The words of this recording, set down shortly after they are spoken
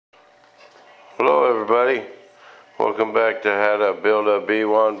Hello everybody, welcome back to how to build a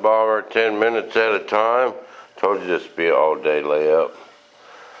B-1 bomber 10 minutes at a time. Told you this would be an all day layup.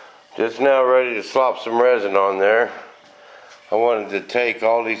 Just now ready to slop some resin on there. I wanted to take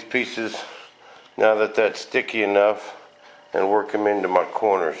all these pieces, now that that's sticky enough, and work them into my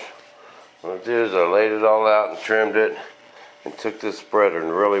corners. What I did is I laid it all out and trimmed it and took this spreader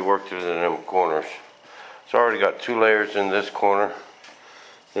and really worked it in them corners. It's already got 2 layers in this corner.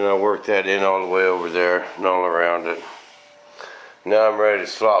 And I worked that in all the way over there and all around it. Now I'm ready to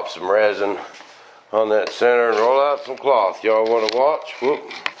slop some resin on that center and roll out some cloth. Y'all want to watch? Whoop.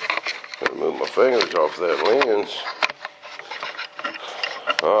 Gotta move my fingers off that lens.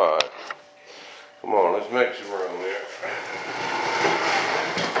 Alright. Come on, let's make some room here.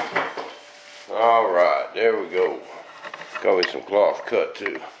 Alright, there we go. Got me some cloth cut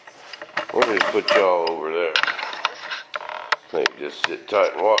too. We'll just put y'all over there. Maybe just sit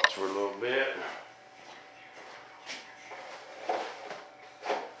tight and watch for a little bit.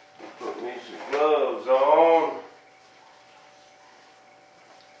 Put me some gloves on.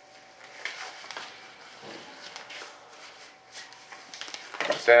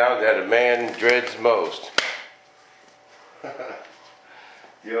 Sound that a man dreads most.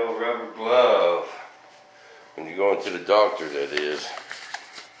 The old rubber glove. When you're going to the doctor, that is.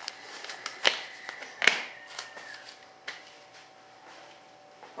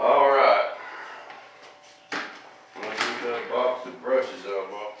 Alright. I'm going to use that box of brushes I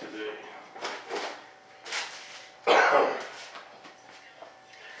bought today.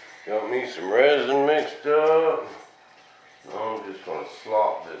 Got me some resin mixed up. I'm just going to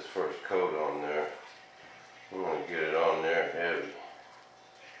slop this first coat on there. I'm going to get it on there heavy.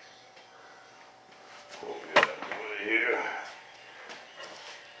 We'll get out of the way here.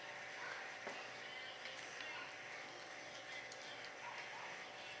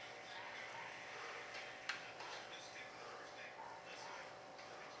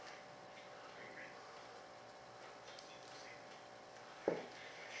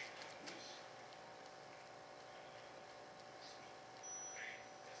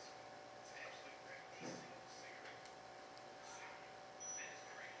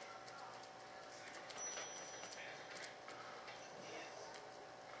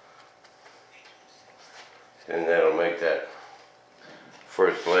 And that'll make that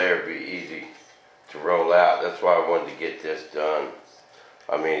first layer be easy to roll out. That's why I wanted to get this done.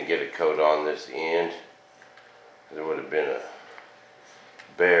 I mean, to get a coat on this end. It would have been a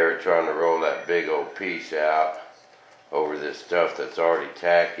bear trying to roll that big old piece out over this stuff that's already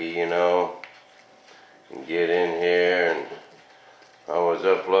tacky, you know. And get in here, and I was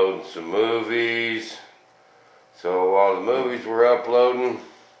uploading some movies. So while the movies were uploading,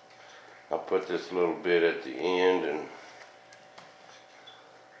 I put this little bit at the end, and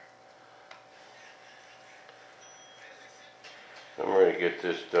I'm ready to get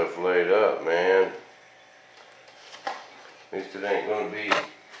this stuff laid up, man. At least it ain't gonna be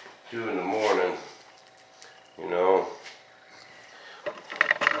 2 in the morning, you know.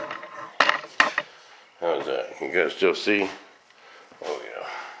 How's that? You guys still see? Oh yeah.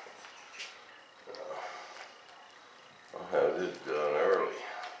 I'll have this done early.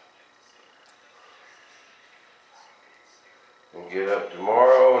 And get up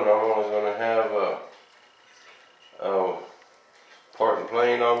tomorrow, and I'm only going to have a part and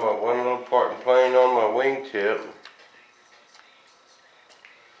plane on my one little part and plane on my wingtip.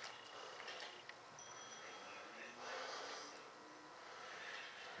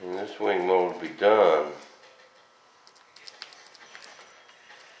 And this wing mold will be done.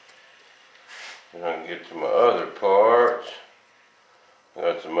 And I can get to my other parts. I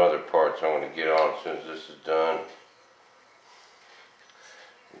got some other parts I'm going to get on as soon as this is done.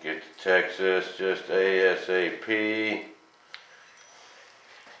 Get to Texas just ASAP.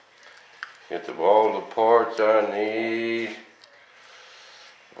 Get all the parts I need.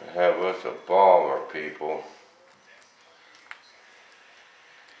 Have us a bomber, people.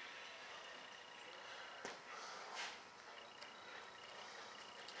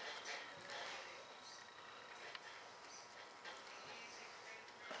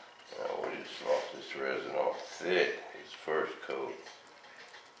 Now we'll just slop this resin off thick, this first coat.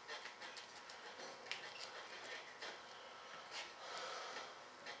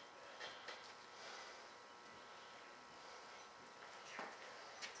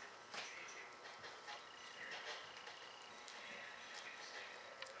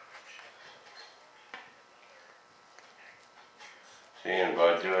 And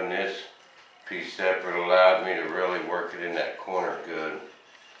by doing this piece separate allowed me to really work it in that corner good.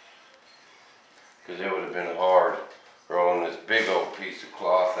 Because it would have been hard rolling this big old piece of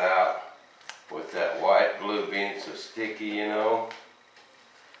cloth out with with that white glue being so sticky, you know.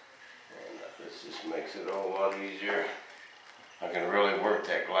 And this just makes it a whole lot easier. I can really work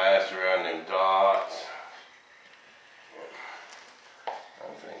that glass around them dots.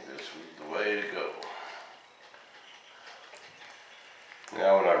 I think this was the way to go.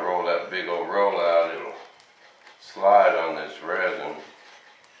 Now when I roll that big old roll out, it'll slide on this resin.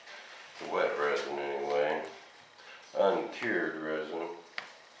 It's wet resin anyway. Uncured resin.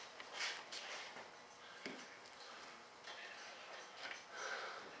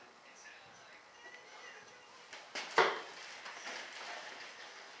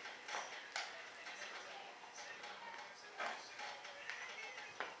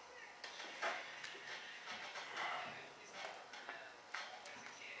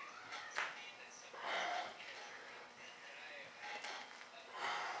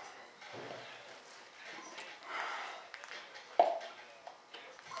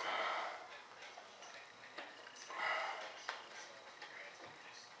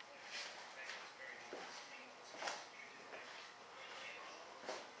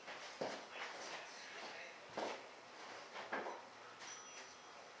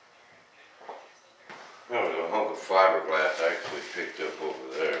 That was a hunk of fiberglass I actually picked up over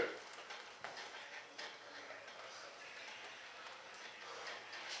there.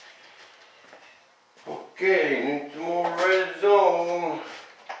 Okay, need some more red zone.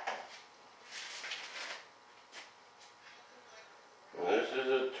 This is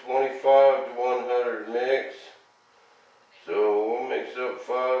a 25 to 100 mix. So we'll mix up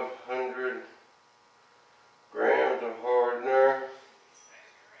 500 grams of hardener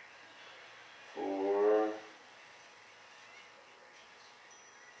for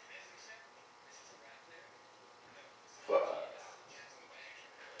 5.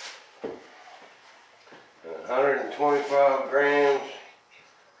 And 125 grams